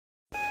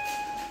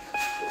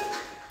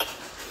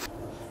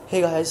Hey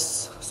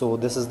guys, so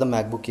this is the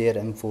MacBook Air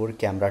M4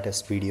 camera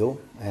test video,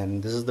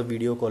 and this is the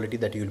video quality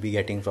that you'll be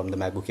getting from the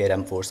MacBook Air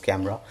M4's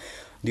camera.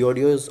 The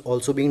audio is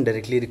also being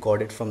directly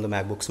recorded from the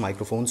MacBook's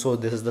microphone, so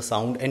this is the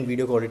sound and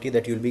video quality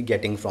that you'll be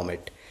getting from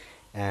it.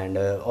 And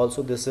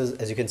also this is,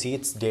 as you can see,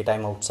 it's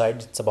daytime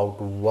outside. It's about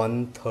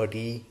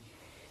 1:30,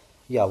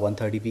 yeah,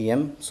 1:30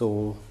 p.m.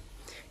 So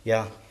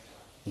yeah,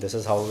 this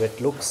is how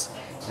it looks.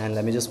 And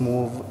let me just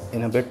move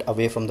in a bit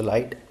away from the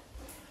light,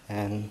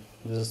 and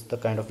this is the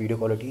kind of video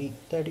quality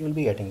that you will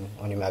be getting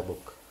on your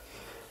MacBook.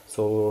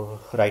 So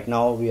right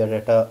now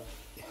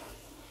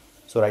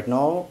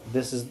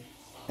this is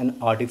an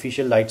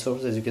artificial light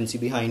source. As you can see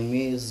behind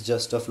me is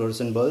just a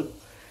fluorescent bulb,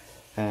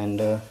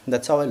 and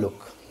that's how I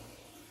look.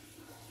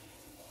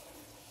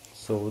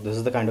 So this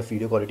is the kind of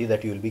video quality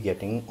that you will be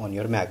getting on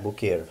your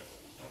MacBook Air.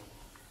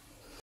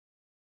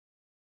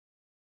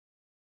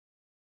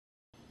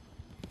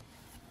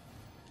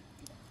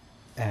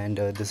 And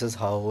this is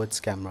how its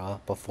camera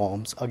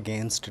performs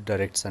against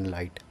direct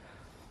sunlight.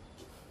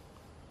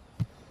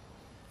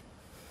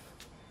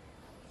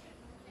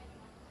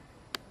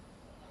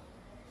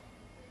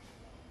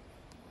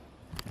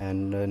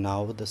 And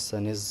now the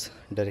sun is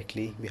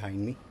directly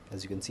behind me,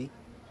 as you can see,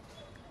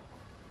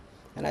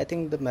 and I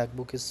think the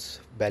MacBook is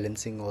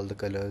balancing all the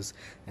colors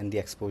and the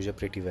exposure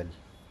pretty well.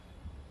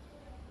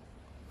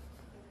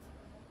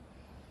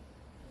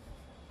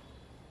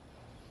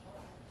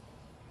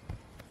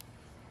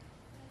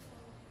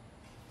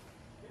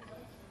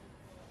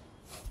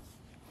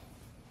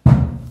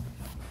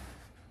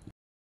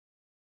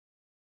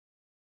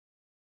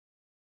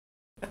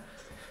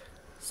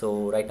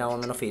 So right now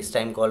I'm on a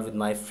FaceTime call with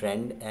my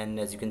friend, and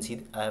as you can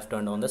see I have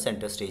turned on the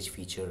center stage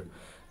feature,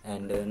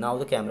 and now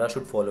the camera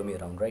should follow me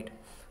around, right?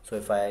 So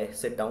if I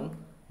sit down,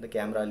 the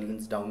camera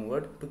leans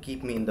downward to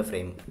keep me in the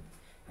frame,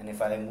 and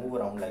if I move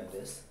around like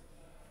this,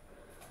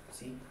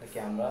 see, the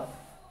camera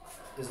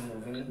is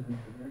moving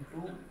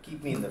to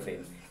keep me in the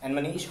frame. And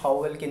Manish, how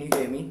well can you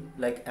hear me?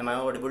 Like, am I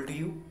audible to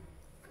you?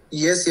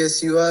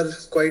 Yes, you are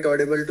quite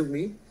audible to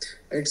me.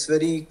 It's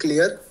very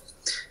clear.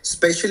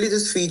 Especially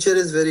this feature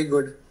is very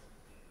good.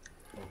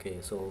 Okay,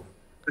 so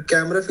The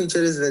camera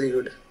feature is very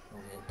good.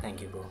 okay,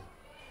 thank you, bro.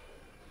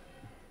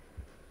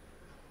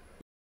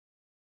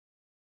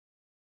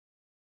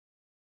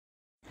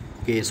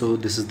 Okay, so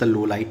this is the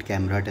low light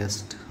camera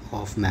test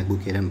of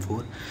MacBook Air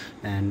M4,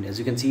 and as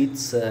you can see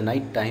it's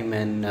night time,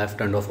 and I've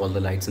turned off all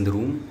the lights in the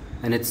room,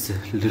 and it's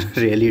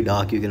really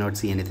dark, you cannot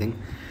see anything,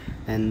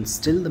 and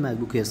still the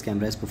MacBook Air's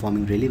camera is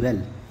performing really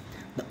well.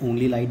 The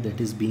only light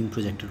that is being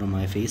projected on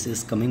my face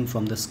is coming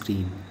from the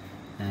screen,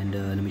 and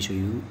let me show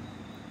you.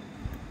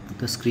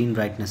 The screen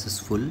brightness is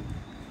full,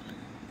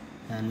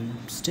 and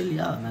still,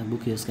 yeah,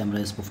 MacBook Air's camera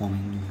is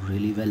performing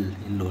really well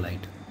in low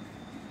light.